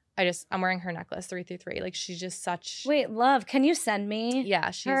I'm wearing her necklace 333. Like she's just such. Wait, love, can you send me? Yeah,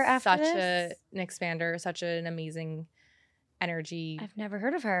 she's such an expander, such an amazing energy. I've never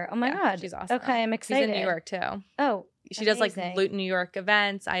heard of her. Oh my God. She's awesome. Okay, I'm excited. She's in New York too. Oh, she does like New York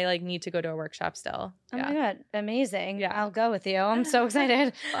events. I like need to go to a workshop still. Oh my God, amazing. Yeah. I'll go with you. I'm so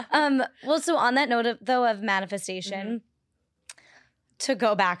excited. Well, so on that note of manifestation, to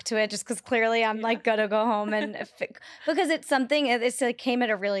go back to it, just because clearly I'm like gonna go home and because it's something, it's like came at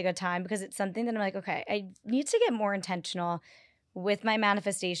a really good time, because it's something that I'm like, okay, I need to get more intentional with my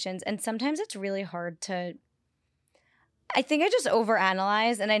manifestations. And sometimes it's really hard to, I think I just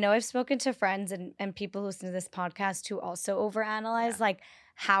overanalyze. And I know I've spoken to friends and people who listen to this podcast who also overanalyze like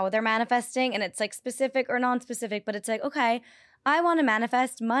how they're manifesting. And it's like specific or non-specific, but it's like, okay, I want to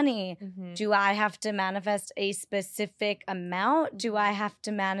manifest money. Mm-hmm. Do I have to manifest a specific amount? Do I have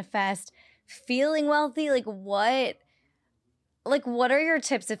to manifest feeling wealthy? Like what are your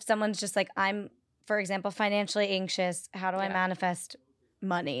tips if someone's just like, I'm, for example, financially anxious, how do I manifest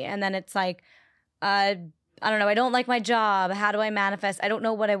money? And then it's like, I don't know, I don't like my job. How do I manifest? I don't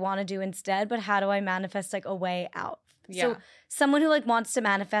know what I want to do instead, but how do I manifest like a way out? Yeah. So someone who like wants to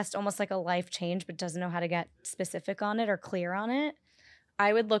manifest almost like a life change, but doesn't know how to get specific on it or clear on it.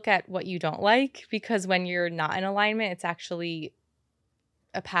 I would look at what you don't like, because when you're not in alignment, it's actually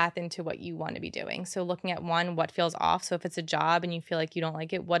a path into what you want to be doing. So looking at what feels off. So if it's a job and you feel like you don't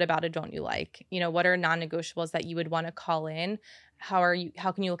like it, what about it don't you like? What are non-negotiables that you would want to call in? How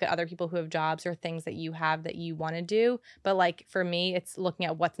can you look at other people who have jobs or things that you have that you want to do? But like for me, it's looking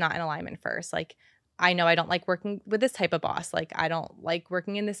at what's not in alignment first. Like I know I don't like working with this type of boss. Like I don't like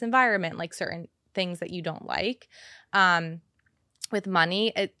working in this environment, like certain things that you don't like. With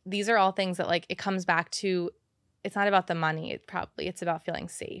money, these are all things that like it comes back to. It's not about the money. It's about feeling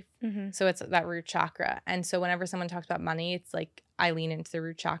safe. Mm-hmm. So it's that root chakra. And so whenever someone talks about money, it's like I lean into the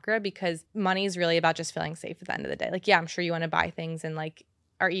root chakra, because money is really about just feeling safe at the end of the day. Like, yeah, I'm sure you want to buy things and like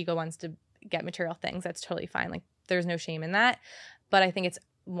our ego wants to get material things. That's totally fine. Like there's no shame in that. But I think it's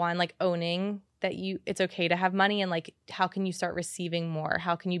one, like owning that it's okay to have money, and like how can you start receiving more?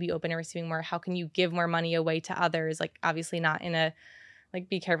 How can you be open to receiving more? How can you give more money away to others? Like obviously not in a like,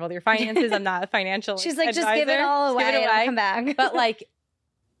 be careful with your finances. I'm not a financial She's like, advisor. just give it all away. It'll come back. But like,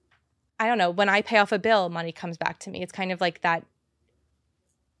 I don't know. When I pay off a bill, money comes back to me. It's kind of like that.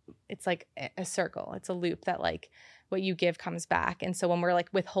 It's like a circle. It's a loop that like what you give comes back. And so when we're like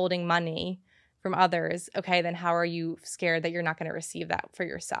withholding money from others, okay, then how are you scared that you're not going to receive that for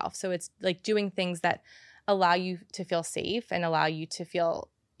yourself? So it's like doing things that allow you to feel safe and allow you to feel,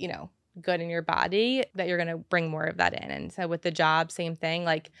 good in your body, that you're going to bring more of that in. And so with the job, same thing.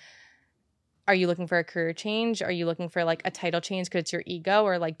 Like, are you looking for a career change? Are you looking for like a title change because it's your ego?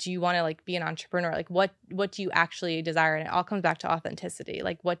 Or like, do you want to like be an entrepreneur? Like what do you actually desire? And it all comes back to authenticity.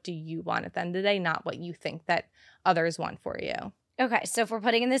 Like what do you want at the end of the day? Not what you think that others want for you. Okay, so if we're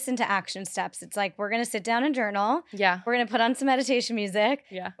putting this into action steps, it's like we're going to sit down and journal. Yeah. We're going to put on some meditation music.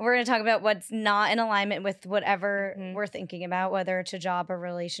 Yeah. We're going to talk about what's not in alignment with whatever we're thinking about, whether it's a job or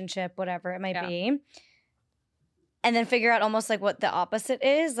relationship, whatever it might be. And then figure out almost like what the opposite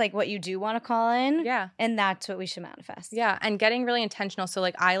is, like what you do want to call in. Yeah. And that's what we should manifest. Yeah, and getting really intentional. So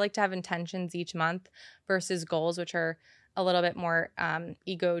like I like to have intentions each month versus goals, which are a little bit more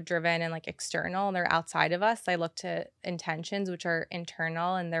ego driven and like external, and they're outside of us. I look to intentions, which are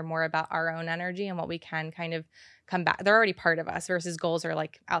internal, and they're more about our own energy and what we can kind of come back. They're already part of us, versus goals are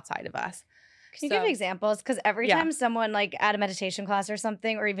like outside of us. Can you give examples? Because every time someone like at a meditation class or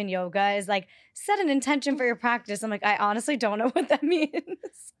something, or even yoga is like, set an intention for your practice. I'm like, I honestly don't know what that means.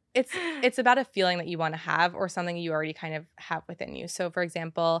 It's about a feeling that you want to have, or something you already kind of have within you. So for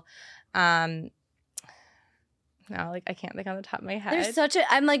example, no, like I can't think on the top of my head. There's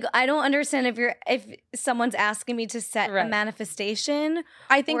I'm like, I don't understand if someone's asking me to set a manifestation.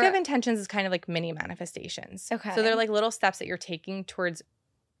 I think of intentions as kind of like mini manifestations. Okay. So they're like little steps that you're taking towards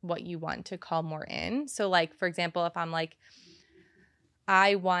what you want to call more in. So like, for example, if I'm like,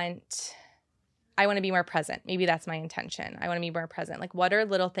 I want to be more present. Maybe that's my intention. I want to be more present. Like what are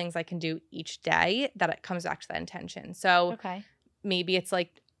little things I can do each day that it comes back to that intention? So maybe it's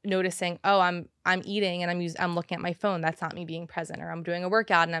like noticing, oh, I'm eating and I'm looking at my phone. That's not me being present. Or I'm doing a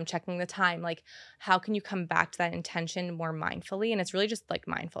workout and I'm checking the time. Like how can you come back to that intention more mindfully? And it's really just like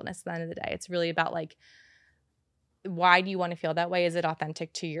mindfulness at the end of the day. It's really about like, why do you want to feel that way? Is it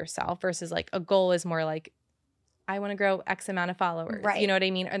authentic to yourself? Versus like a goal is more like, I want to grow X amount of followers. Right. You know what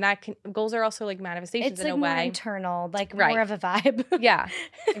I mean? And goals are also like manifestations in a way. It's like more internal, like more of a vibe. Yeah,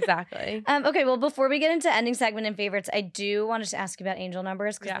 exactly. Okay, well, before we get into ending segment and favorites, I do want to ask you about angel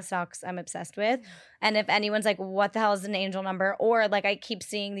numbers, because the stocks I'm obsessed with. And if anyone's like, what the hell is an angel number? Or like, I keep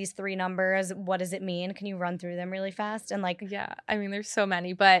seeing these 3 numbers. What does it mean? Can you run through them really fast? And like, yeah, I mean, there's so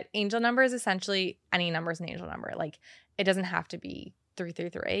many, but angel number is essentially any number is an angel number. Like it doesn't have to be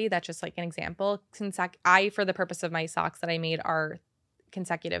 333. That's just like an example. For the purpose of my socks that I made, are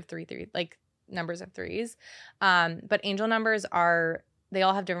consecutive 3 like numbers of threes. But angel numbers they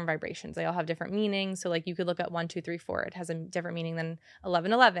all have different vibrations. They all have different meanings. So like you could look at 1, 2, 3, 4. It has a different meaning than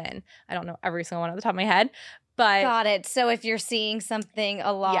 11, 11. I don't know every single one off the top of my head, but got it. So if you're seeing something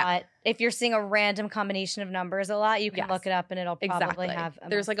a lot, if you're seeing a random combination of numbers a lot, you can look it up and it'll probably have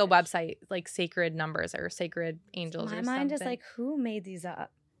there's like a website like sacred numbers or sacred angels. My or mind something. is like, who made these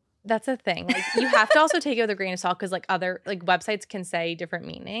up? That's a thing. Like, you have to also take it with a grain of salt because, like, other like websites can say different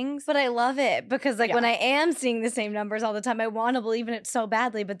meanings. But I love it because, like, Yeah. when I am seeing the same numbers all the time, I want to believe in it so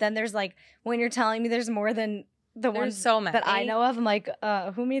badly. But then there's like, when you're telling me there's more than the There's ones so many that I know of, I'm like,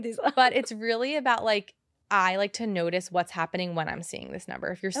 who made these up? But it's really about, like, I like to notice what's happening when I'm seeing this number.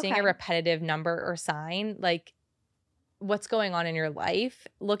 If you're seeing Okay. a repetitive number or sign, like, what's going on in your life?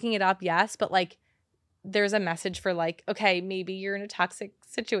 Looking it up, yes, but, like, there's a message for, like, okay, maybe you're in a toxic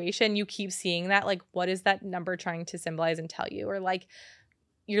situation. You keep seeing that. Like, what is that number trying to symbolize and tell you? Or, like,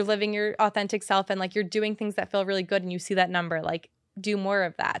 you're living your authentic self and, like, you're doing things that feel really good and you see that number. Like, do more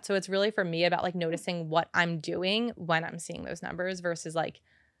of that. So it's really for me about, like, noticing what I'm doing when I'm seeing those numbers versus, like,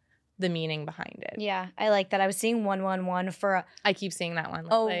 the meaning behind it. Yeah, I like that. I was seeing 111 for I keep seeing that one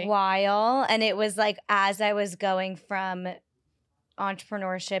a lately. while, and it was like as I was going from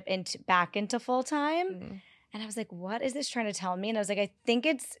entrepreneurship back into full time. Mm. And I was like, what is this trying to tell me? And I was like, I think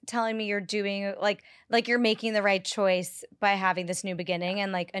it's telling me you're doing like you're making the right choice by having this new beginning,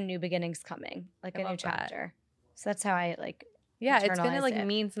 and like a new beginning's coming, like I a new love that. chapter. So that's how I like Yeah, it's gonna, internalized like, it.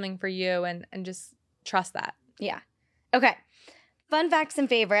 mean something for you and just trust that. Yeah. Okay. Fun facts and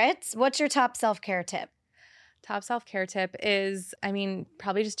favorites. What's your top self-care tip? Top self-care tip is, I mean,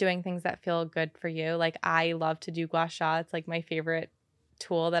 probably just doing things that feel good for you. Like, I love to do gua sha. It's like my favorite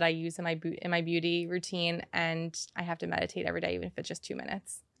tool that I use in my beauty routine, and I have to meditate every day, even if it's just 2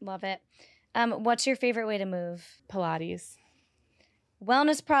 minutes. Love it. What's your favorite way to move? Pilates.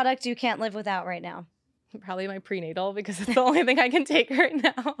 Wellness product you can't live without right now. Probably my prenatal because it's the only thing I can take right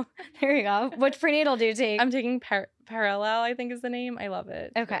now. There you go. Which prenatal do you take? I'm taking Parallel, I think is the name. I love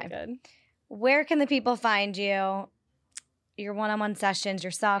it. It's Okay. really good. Where can the people find you? Your one-on-one sessions,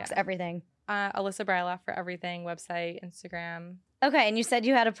 your socks, Yeah. everything. Alyssa Breiloff for everything, website, Instagram. Okay, and you said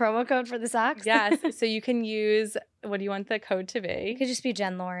you had a promo code for the socks? Yes. So you can use, what do you want the code to It be? could just be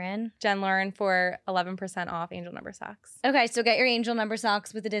Jen Lauren. Jen Lauren for 11% off angel number socks. Okay, so get your angel number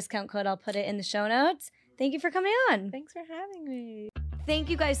socks with the discount code. I'll put it in the show notes. Thank you for coming on. Thanks for having me.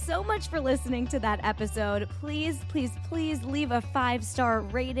 Thank you guys so much for listening to that episode. Please, please, please leave a 5-star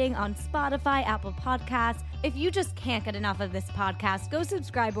rating on Spotify, Apple Podcasts. If you just can't get enough of this podcast, go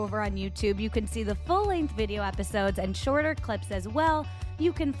subscribe over on YouTube. You can see the full-length video episodes and shorter clips as well.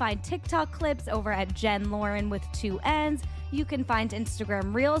 You can find TikTok clips over at Jen Lauren with 2 N's. You can find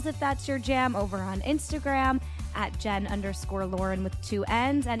Instagram Reels if that's your jam over on Instagram at Jen_Lauren with 2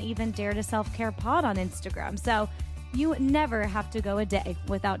 N's, and even Dare to Self Care Pod on Instagram. So you never have to go a day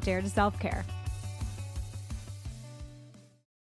without Dare to Self Care.